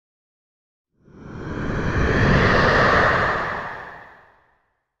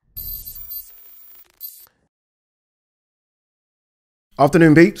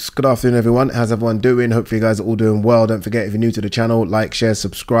Afternoon peeps, good afternoon everyone. How's everyone doing? Hopefully you guys are all doing well. Don't forget, if you're new to the channel, like, share,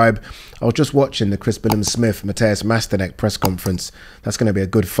 subscribe. I was just watching the Chris Smith Mateusz Masternek press conference. That's going to be a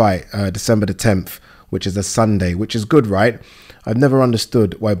good fight, December the 10th, which is a Sunday, which is good, right? I've never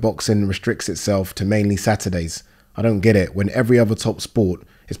understood why boxing restricts itself to mainly Saturdays. I don't get it when every other top sport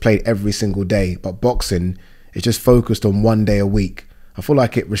is played every single day, but boxing is just focused on one day a week. I feel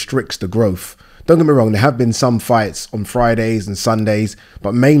like it restricts the growth. Don't get me wrong, there have been some fights on Fridays and Sundays,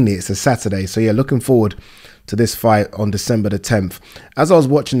 but mainly it's a Saturday. So yeah, looking forward to this fight on December the 10th. As I was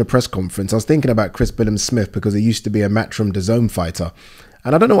watching the press conference, I was thinking about Chris Smith because he used to be a Matchroom DAZN fighter.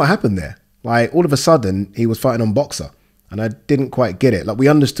 And I don't know what happened there. Like, all of a sudden, he was fighting on Boxer. And I didn't quite get it. Like, we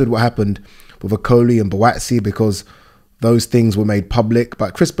understood what happened with Okoli and Buatsi because those things were made public.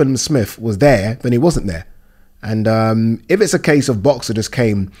 But Chris Smith was there, then he wasn't there. And if it's a case of Boxer just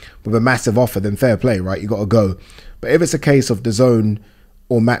came with a massive offer, then fair play, right? You got to go. But if it's a case of DAZN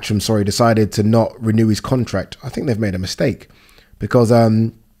or Matchroom, sorry, decided to not renew his contract, I think they've made a mistake because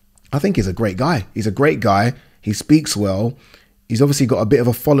I think he's a great guy. He's a great guy. He speaks well. He's obviously got a bit of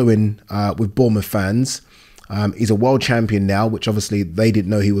a following with Bournemouth fans. He's a world champion now, which obviously they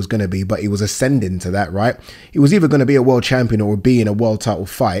didn't know he was going to be, but he was ascending to that, right? He was either going to be a world champion or be in a world title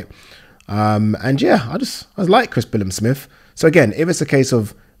fight. And yeah, I like Chris Smith. So again, if it's a case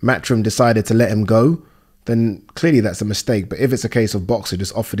of Matchroom decided to let him go, then clearly that's a mistake. But if it's a case of Boxer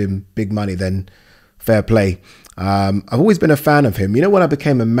just offered him big money, then fair play. I've always been a fan of him. You know when I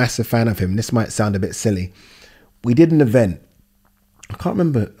became a massive fan of him? This might sound a bit silly. We did an event. I can't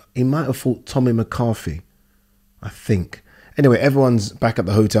remember. He might have fought Tommy McCarthy, I think. Anyway, everyone's back at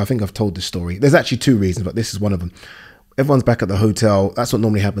the hotel. I think I've told this story. There's actually two reasons, but this is one of them. Everyone's back at the hotel. That's what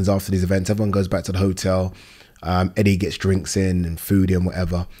normally happens after these events. Everyone goes back to the hotel. Eddie gets drinks in and food in,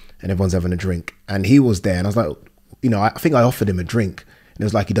 whatever. And everyone's having a drink. And he was there. And I was like, you know, I think I offered him a drink. And it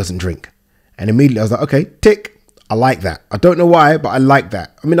was like, he doesn't drink. And immediately I was like, okay, tick. I like that. I don't know why, but I like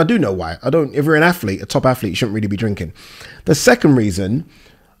that. I mean, I do know why. If you're an athlete, a top athlete, you shouldn't really be drinking. The second reason,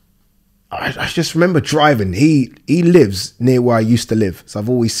 I just remember driving. He lives near where I used to live. So I've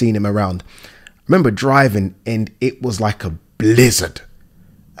always seen him around. I remember driving and it was like a blizzard.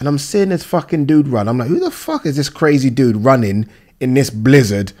 And I'm seeing this fucking dude run. I'm like, who the fuck is this crazy dude running in this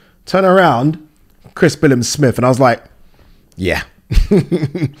blizzard? Turn around, Chris Smith. And I was like, yeah,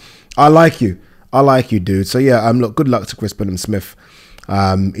 I like you. I like you, dude. So yeah, look, good luck to Chris Smith.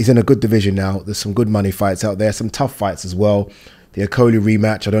 He's in a good division now. There's some good money fights out there. Some tough fights as well. The Okoli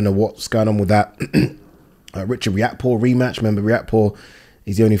rematch. I don't know what's going on with that. Richard Riakporhe rematch. Remember Riakporhe?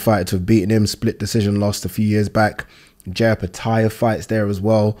 He's the only fighter to have beaten him. Split decision lost a few years back. Jaya Pataya fights there as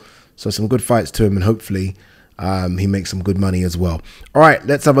well. So some good fights to him, and hopefully he makes some good money as well. All right,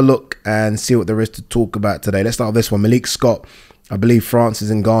 let's have a look and see what there is to talk about today. Let's start with this one. Malik Scott. I believe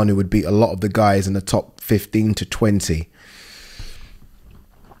Francis Ngannou would beat a lot of the guys in the top 15 to 20.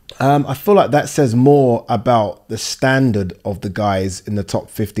 I feel like that says more about the standard of the guys in the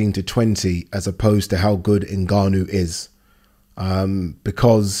top 15 to 20 as opposed to how good Ngannou is.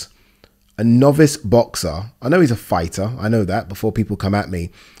 Because a novice boxer, I know he's a fighter, I know that before people come at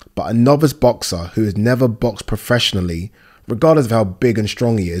me, but a novice boxer who has never boxed professionally, regardless of how big and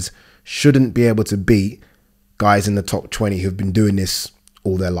strong he is, shouldn't be able to beat guys in the top 20 who've been doing this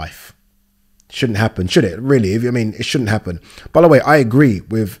all their life. Shouldn't happen, should it? Really? I mean, it shouldn't happen. By the way, I agree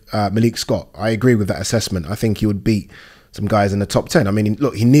with Malik Scott. I agree with that assessment. I think he would beat some guys in the top 10. I mean,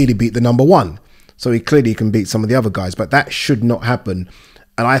 look, he nearly beat the #1. So he clearly can beat some of the other guys, but that should not happen.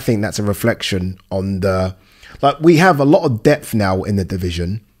 And I think that's a reflection on we have a lot of depth now in the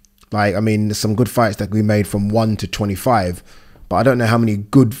division. Like, I mean, there's some good fights that we made from 1 to 25, but I don't know how many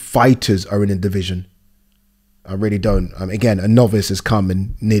good fighters are in the division. I really don't. Again, a novice has come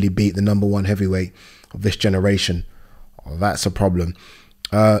and nearly beat the #1 heavyweight of this generation. Oh, that's a problem.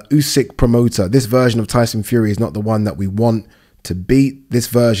 Usyk promoter. This version of Tyson Fury is not the one that we want to beat. This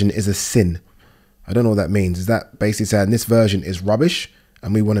version is a sin. I don't know what that means. Is that basically saying this version is rubbish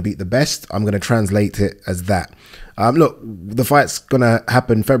and we want to beat the best? I'm going to translate it as that. Look, the fight's going to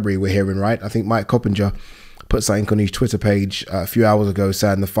happen February, we're hearing, right? I think Mike Coppinger put something on his Twitter page a few hours ago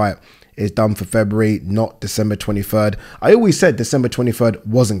saying the fight is done for February, not December 23rd. I always said December 23rd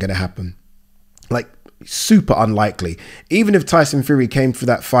wasn't going to happen. Like, super unlikely. Even if Tyson Fury came through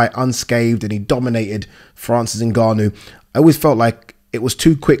that fight unscathed and he dominated Francis Ngannou, I always felt like it was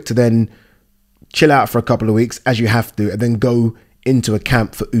too quick to then chill out for a couple of weeks, as you have to, and then go into a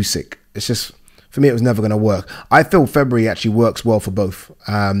camp for Usyk. It's just For me, it was never going to work. I feel February actually works well for both.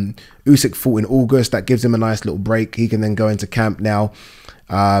 Usyk fought in August. That gives him a nice little break. He can then go into camp now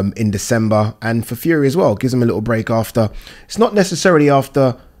in December. And for Fury as well, gives him a little break after. It's not necessarily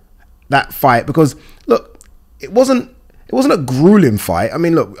after that fight because, look, it wasn't a grueling fight. I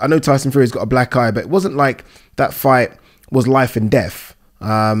mean, look, I know Tyson Fury's got a black eye, but it wasn't like that fight was life and death.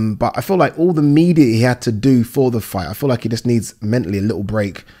 But I feel like all the media he had to do for the fight, I feel like he just needs mentally a little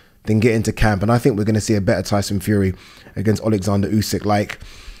break, then get into camp. And I think we're going to see a better Tyson Fury against Oleksandr Usyk. Like,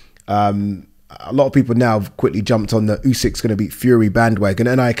 a lot of people now have quickly jumped on the Usyk's going to beat Fury bandwagon.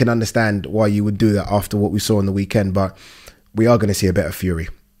 And I can understand why you would do that after what we saw on the weekend. But we are going to see a better Fury.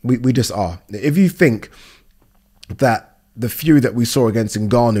 We just are. If you think that the Fury that we saw against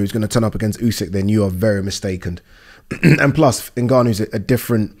Ngannou is going to turn up against Usyk, then you are very mistaken. And plus, Ngannou's a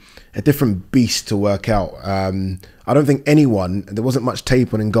different beast to work out. I don't think there wasn't much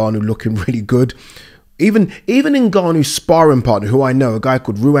tape on Ngannou looking really good. Even Ngannou's sparring partner, who I know, a guy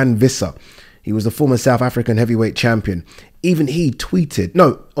called Ruan Visser, he was the former South African heavyweight champion. Even he tweeted,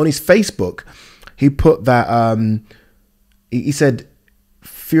 no, on his Facebook, he put that, he said,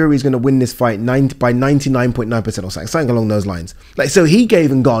 Fury's going to win this fight by 99.9% or something along those lines. Like, so he gave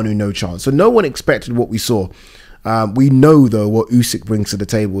Ngannou no chance. So no one expected what we saw. We know, though, what Usyk brings to the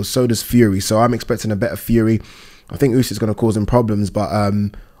table. So does Fury. So I'm expecting a better Fury. I think Usyk's going to cause him problems, but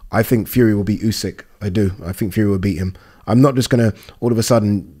I think Fury will beat Usyk. I do. I think Fury will beat him. I'm not just going to all of a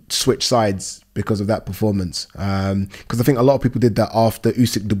sudden switch sides because of that performance. Because I think a lot of people did that after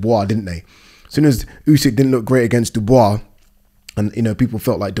Usyk Dubois, didn't they? As soon as Usyk didn't look great against Dubois, and, you know, people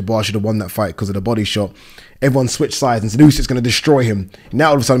felt like Dubois should have won that fight because of the body shot, everyone switched sides and said Usyk's going to destroy him.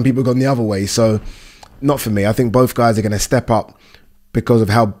 Now all of a sudden people have gone the other way. So not for me. I think both guys are going to step up because of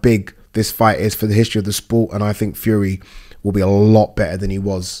how big this fight is for the history of the sport. And I think Fury will be a lot better than he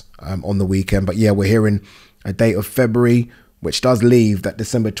was on the weekend. But yeah, we're hearing a date of February, which does leave that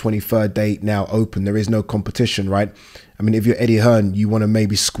December 23rd date now open. There is no competition, right? I mean, if you're Eddie Hearn, you want to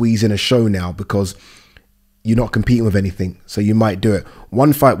maybe squeeze in a show now because you're not competing with anything, so you might do it.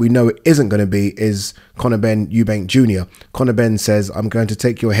 One fight we know it isn't going to be is Conor Benn, Eubank Jr. Conor Benn says, I'm going to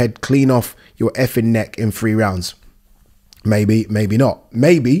take your head clean off your effing neck in 3 rounds. Maybe, maybe not.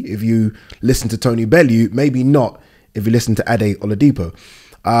 Maybe if you listen to Tony Bellew, maybe not if you listen to Ade Oladipo.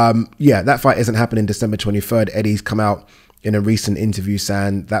 Yeah, that fight isn't happening December 23rd. Eddie's come out in a recent interview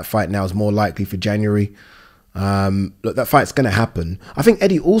saying that fight now is more likely for January. Look, that fight's going to happen. I think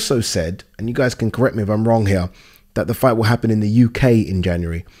Eddie also said, and you guys can correct me if I'm wrong here, that the fight will happen in the UK in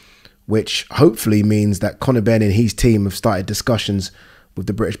January, which hopefully means that Conor Benn and his team have started discussions with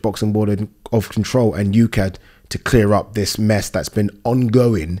the British Boxing Board of Control and UKAD to clear up this mess that's been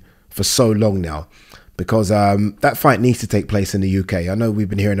ongoing for so long now. Because that fight needs to take place in the UK. I know we've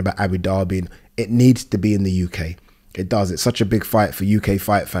been hearing about Abu Dhabi, and it needs to be in the UK. It does. It's such a big fight for UK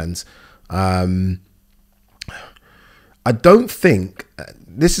fight fans. I don't think,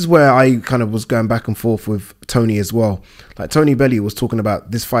 this is where I kind of was going back and forth with Tony as well. Like Tony Bellew was talking about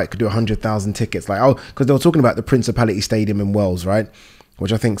this fight could do 100,000 tickets. Like, oh, because they were talking about the Principality Stadium in Wales, right?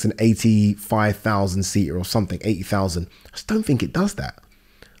 Which I think is an 85,000 seater or something, 80,000. I just don't think it does that.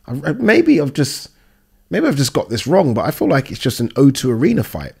 Maybe I've just got this wrong, but I feel like it's just an O2 Arena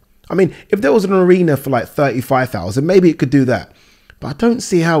fight. I mean, if there was an arena for like 35,000, maybe it could do that. But I don't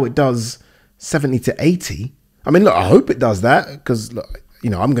see how it does 70 to 80. I mean, look, I hope it does that because,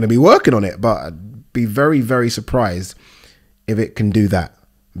 you know, I'm going to be working on it, but I'd be very, very surprised if it can do that.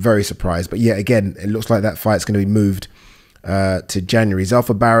 Very surprised. But yeah, again, it looks like that fight's going to be moved to January.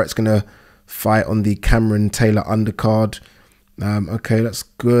 Alpha Barrett's going to fight on the Cameron Taylor undercard. Okay, that's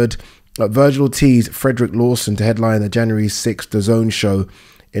good. Virgil Ortiz, Frederick Lawson to headline the January 6th DAZN show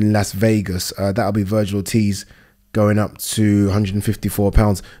in Las Vegas. That'll be Virgil Ortiz going up to 154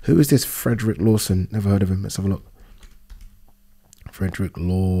 pounds. Who is this Frederick Lawson? Never heard of him. Let's have a look. Frederick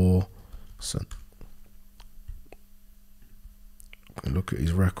Lawson. Look at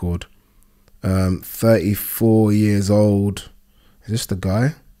his record. 34 years old. Is this the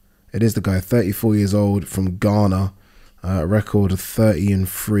guy? It is the guy. 34 years old from Ghana. A record of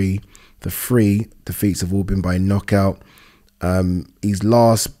 30-3. The 3 defeats have all been by knockout. His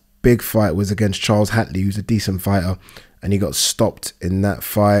last big fight was against Charles Hatley, who's a decent fighter, and he got stopped in that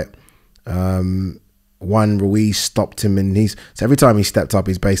fight. Juan Ruiz stopped him, and so every time he stepped up,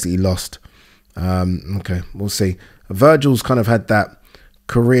 he's basically lost. Okay, we'll see. Virgil's kind of had that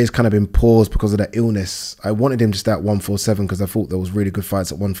career's kind of been paused because of that illness. I wanted him just at 147 because I thought there was really good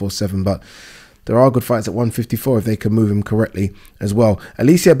fights at 147, but there are good fights at 154 if they can move him correctly as well.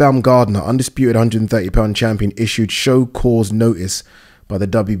 Alicia Baumgardner, undisputed 130-pound champion, issued show cause notice by the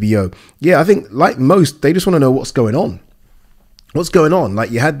WBO. Yeah, I think like most, they just want to know what's going on. What's going on?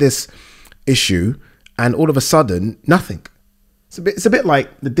 Like, you had this issue and all of a sudden, nothing. It's a bit like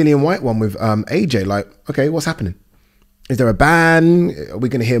the Dillian Whyte one with AJ. Like, okay, what's happening? Is there a ban? Are we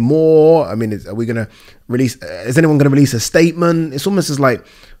going to hear more? I mean, are we going to release? Is anyone going to release a statement? It's almost as like,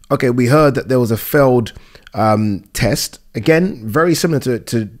 okay, we heard that there was a failed test. Again, very similar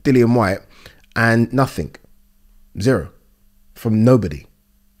to Dillian Whyte, and nothing. Zero. From nobody.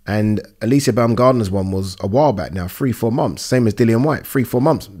 And Alicia Baumgardner's one was a while back now, 3-4 months. Same as Dillian Whyte, 3-4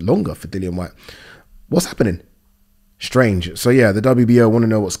 months. Longer for Dillian Whyte. What's happening? Strange. So yeah, the WBO want to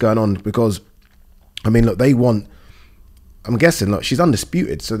know what's going on because, I mean, look, they want, I'm guessing, look, she's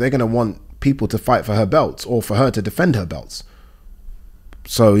undisputed, so they're going to want people to fight for her belts or for her to defend her belts.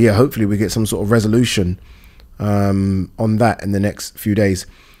 So yeah, hopefully we get some sort of resolution on that in the next few days.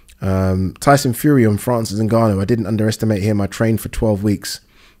 Tyson Fury on Francis Ngannou. I didn't underestimate him. I trained for 12 weeks.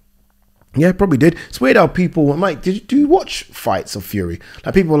 Yeah, probably did. It's weird how people, Mike, do you watch fights of Fury?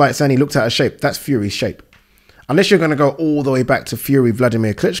 Like, people like saying he looked at her shape. That's Fury's shape. Unless you're going to go all the way back to Fury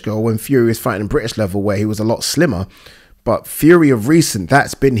Vladimir Klitschko, when Fury was fighting British level where he was a lot slimmer. But Fury of recent,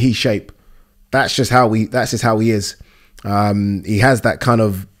 that's been his shape. That's just how he is. He has that kind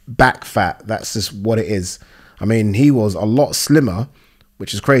of back fat. That's just what it is. I mean, he was a lot slimmer,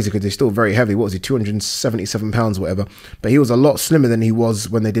 which is crazy because he's still very heavy. What was he, 277 pounds, whatever. But he was a lot slimmer than he was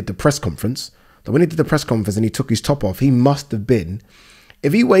when they did the press conference. So when he did the press conference and he took his top off, he must have been,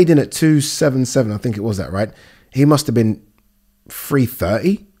 if he weighed in at 277, I think it was that, right? He must have been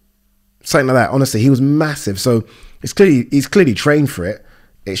 330, something like that. Honestly, he was massive. So he's clearly trained for it.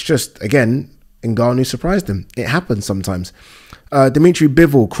 It's just, again, Ngannou surprised him. It happens sometimes. Dimitri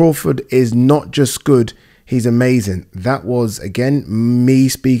Bivol, Crawford is not just good, he's amazing. That was, again, me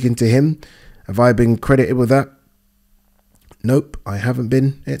speaking to him. Have I been credited with that? Nope, I haven't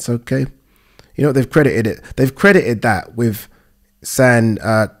been. It's okay. You know what, they've credited it. They've credited that with saying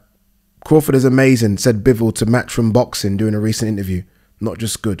Crawford is amazing, said Bivol to Matchroom Boxing doing a recent interview. Not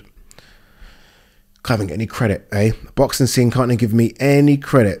just good. Can't even get any credit, eh? Boxing scene can't even give me any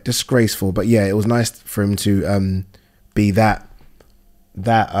credit. Disgraceful. But yeah, it was nice for him to be that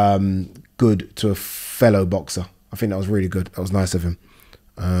good to a fellow boxer. I think that was really good. That was nice of him.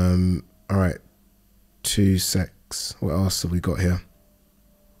 All right, 2 secs. What else have we got here?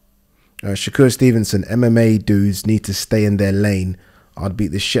 Shakur Stevenson, MMA dudes need to stay in their lane. I'd beat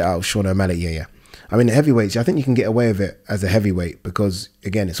the shit out of Sean O'Malley. Yeah. I mean, heavyweights, I think you can get away with it as a heavyweight because,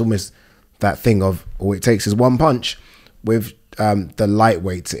 again, it's almost that thing of all it takes is one punch. With the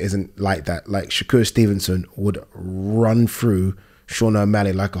lightweights, it isn't like that. Like, Shakur Stevenson would run through Sean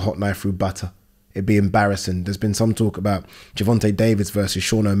O'Malley like a hot knife through butter. It'd be embarrassing. There's been some talk about Gervonta Davis versus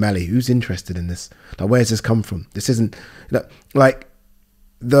Sean O'Malley. Who's interested in this? Like, where's this come from? This isn't, like,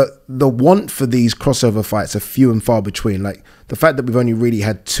 the want for these crossover fights are few and far between. Like, the fact that we've only really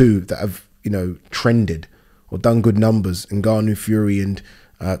had 2 that have, trended or done good numbers, Ngannou Fury and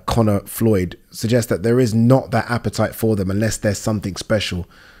Conor Floyd, suggests that there is not that appetite for them unless there's something special.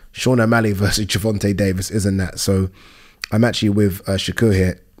 Sean O'Malley versus Gervonta Davis isn't that. So I'm actually with Shakur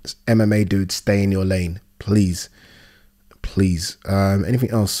here. MMA dude, stay in your lane, please. Anything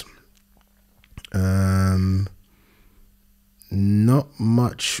else? Not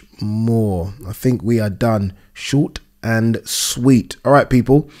much more. I think we are done. Short and sweet. All right,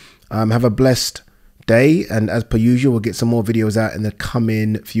 people. Have a blessed day, and as per usual, we'll get some more videos out in the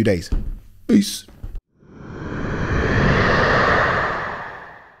coming few days. Peace.